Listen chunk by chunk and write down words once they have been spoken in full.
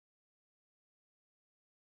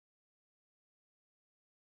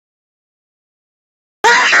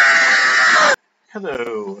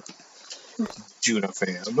Hello, Juna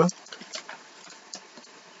fam.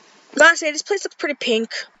 Gotta say, this place looks pretty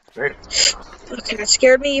pink. Right. Okay, that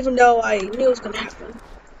scared me even though I knew it was gonna happen.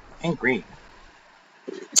 And green.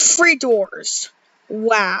 3 doors.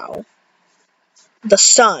 Wow. The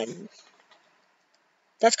sun.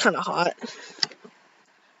 That's kind of hot.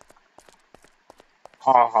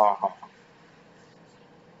 Ha ha ha.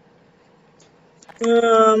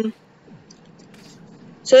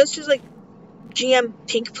 So this is like GM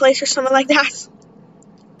Pink Place or something like that?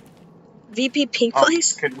 VP Pink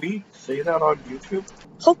Place? Could we say that on YouTube?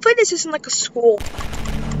 Hopefully this isn't like a school.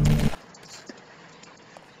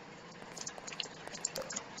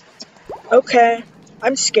 Okay.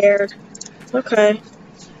 I'm scared. Okay.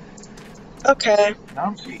 Okay. Now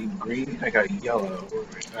I'm seeing green. I got yellow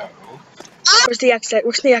right now. Where's the exit?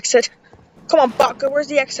 Where's the exit? Come on, Baka, where's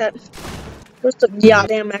the exit? Where's the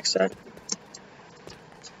goddamn exit?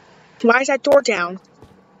 Why is that door down?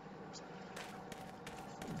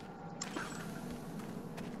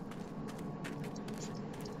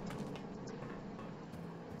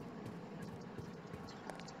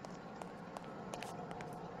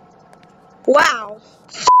 Wow.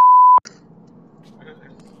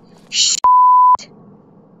 Shit.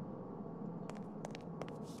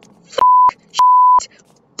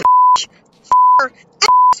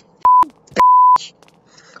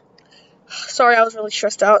 Sorry, I was really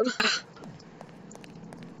stressed out.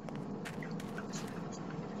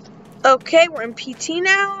 Okay, we're in PT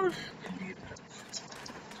now.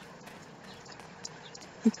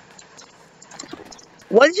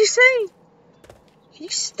 What did you say? Can you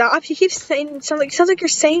stop? You keep saying it sounds like you're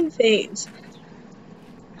saying things.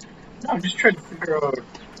 No, I'm just trying to figure out.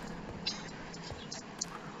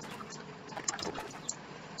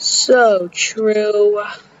 So true.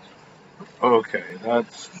 Okay,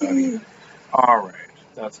 that's not even. Alright,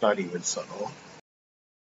 that's not even subtle.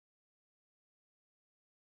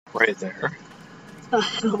 Right there. The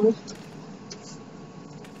hell?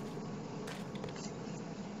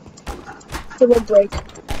 It won't break.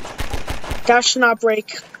 That should not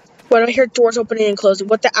break. When I hear doors opening and closing,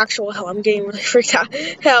 what the actual hell? I'm getting really freaked out.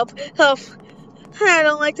 Help! Help! I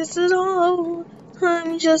don't like this at all.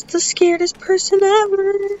 I'm just the scaredest person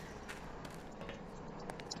ever.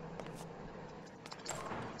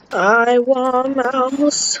 I want a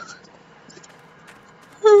mouse.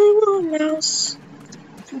 I want a mouse.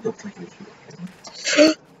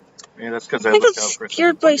 Yeah, that's because I I got looked out for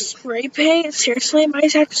scared by spray paint. Seriously, my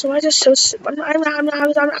attack why is it so? I'm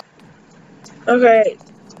not. Okay.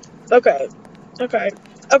 Okay. Okay.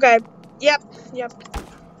 Okay. Yep.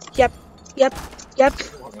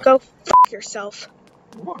 Go fuck yourself.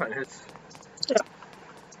 What?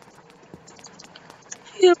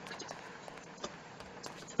 Yep.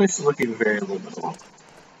 This is looking very liminal.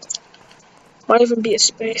 Might even be a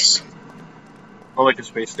space. Oh, like a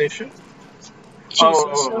space station? Jesus,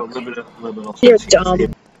 okay. Liminal. You're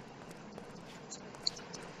dumb.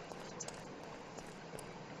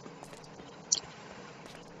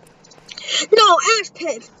 No,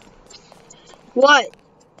 Ashpit! What?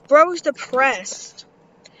 Bro's depressed.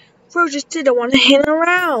 Bro just didn't want to hang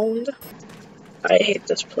around. I hate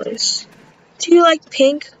this place. Do you like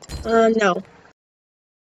pink? No.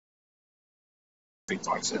 Big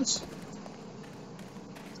boxes.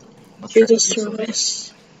 Jesus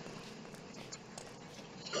service.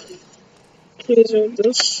 These are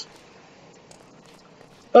this.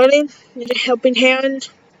 Buddy, need a helping hand?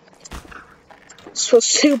 This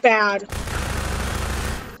was too bad.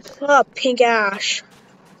 Oh, pink ash.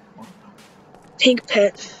 Pink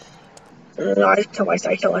pit. I kill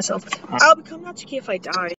myself. I'll become Natsuki if I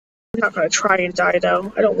die. I'm not gonna try and die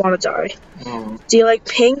though. I don't want to die. Do you like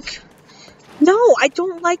pink? No, I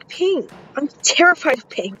don't like pink. I'm terrified of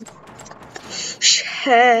pink.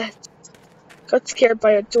 Shit. Got scared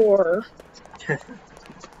by a door.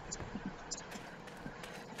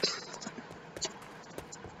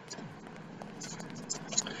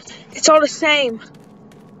 It's all the same.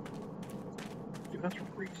 Dude, that's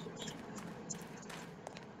racist.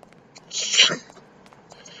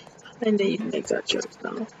 I knew you'd make that joke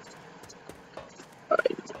now.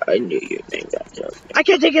 I knew you'd make that joke. I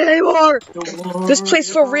can't take it anymore! This place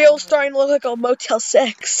for real is starting to look like a Motel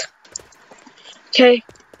 6. Okay.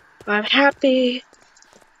 I'm happy.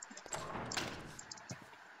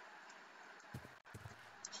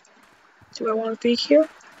 Do I want to be here?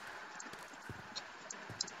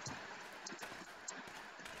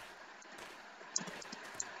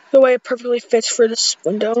 The way it perfectly fits for this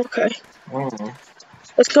window. Okay.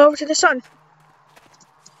 Let's go over to the sun.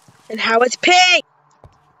 And how it's pink!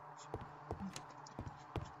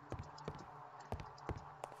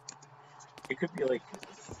 could be like.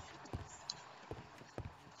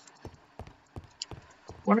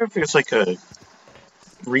 Wonder if there's like a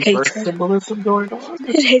rebirth Hatred. symbolism going on.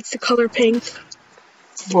 It hates the color pink.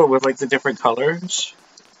 Well, with like the different colors.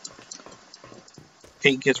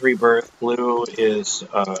 Pink is rebirth. Blue is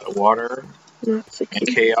water and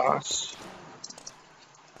chaos.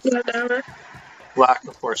 God damn it. Black,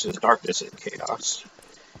 of course, is darkness and chaos.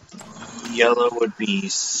 Yellow would be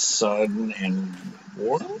sun and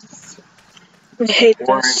warmth. I hate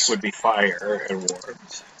Orange this. would be fire and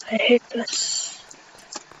warmth. I hate this.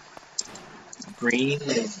 Green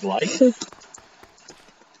is light.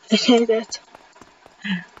 I hate it.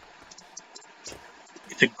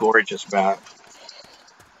 It's a gorgeous map.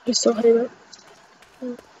 I still hate it.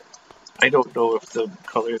 I don't know if the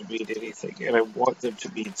colors mean anything, and I want them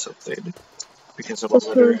to mean something because I'm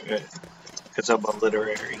a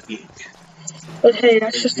literary geek. But hey,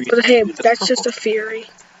 that's just a theory.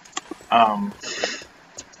 No,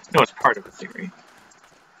 it's part of a theory.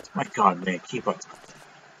 My God, man, keep up.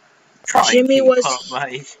 Jimmy was.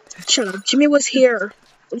 Shut up. Jimmy was here.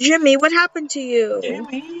 Jimmy, what happened to you?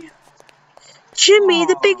 Jimmy,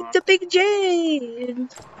 the big J.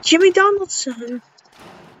 Jimmy Donaldson.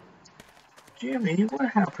 Jimmy, what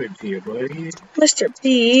happened to you, buddy? Mr.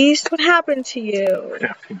 Beast, what happened to you? What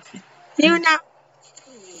happened to you? You're not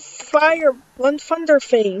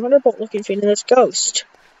Thunderbolt looking thing in this ghost.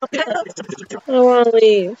 I want to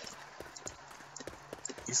leave.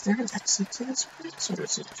 Is there an exit to this place, or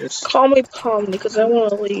is it just... Call me Palm because I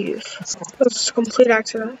want to leave. That's a complete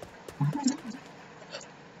accident.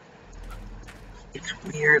 It's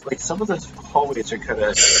weird, like some of the hallways are kind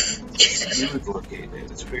of smooth looking, and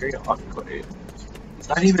it's very off-putting. It's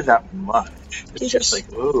not even that much. It's just like,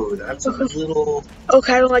 ooh, that's a little...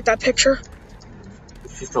 Okay, I don't like that picture.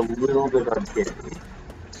 It's just a little bit uncanny.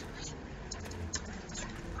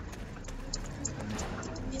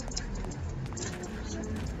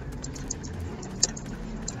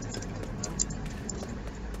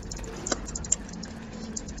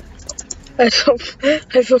 I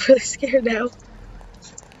feel really scared now.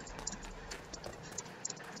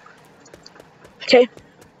 Okay.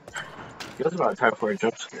 Feels about time for a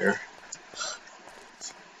jump scare.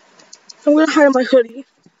 I'm gonna hide my hoodie.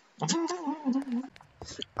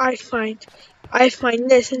 I find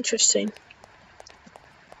this interesting.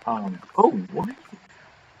 Oh, what?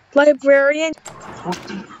 Librarian.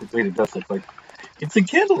 Wait, it does look like... It's a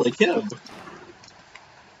kid like him.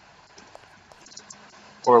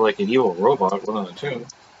 Or like an evil robot, one of the two.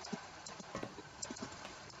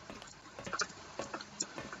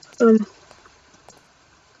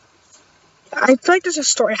 I feel like there's a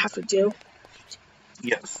story I have to do.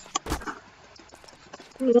 Yes. I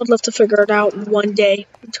would love to figure it out in one day.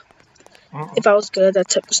 If I was good at that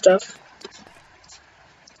type of stuff.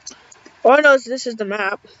 All I know is this is the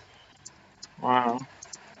map. Wow.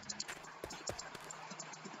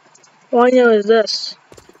 All I know is this.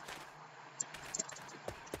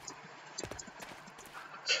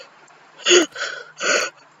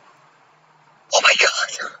 Oh my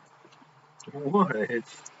God. What?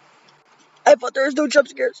 I thought there was no jump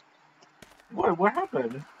scares. What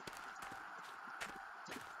happened?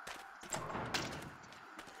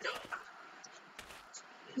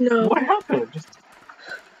 No. What happened?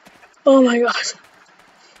 Oh my God.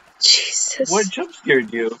 Jesus. What jump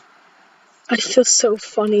scared you? I feel so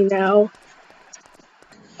funny now.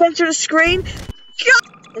 Censor the screen.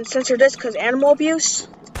 And censor this because animal abuse.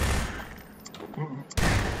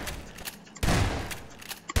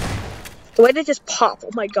 The way they just pop. Oh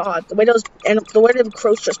my God. The way the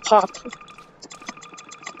crows just pop.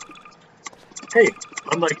 Hey,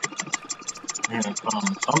 unlike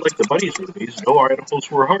the Bunnies movies, no animals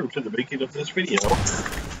were harmed in the making of this video.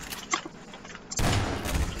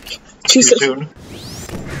 Jesus. Too soon.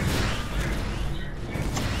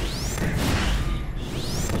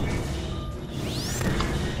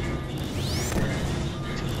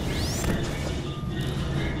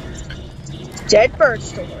 Dead bird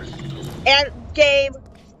store. And game.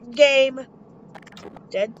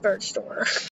 Dead bird store.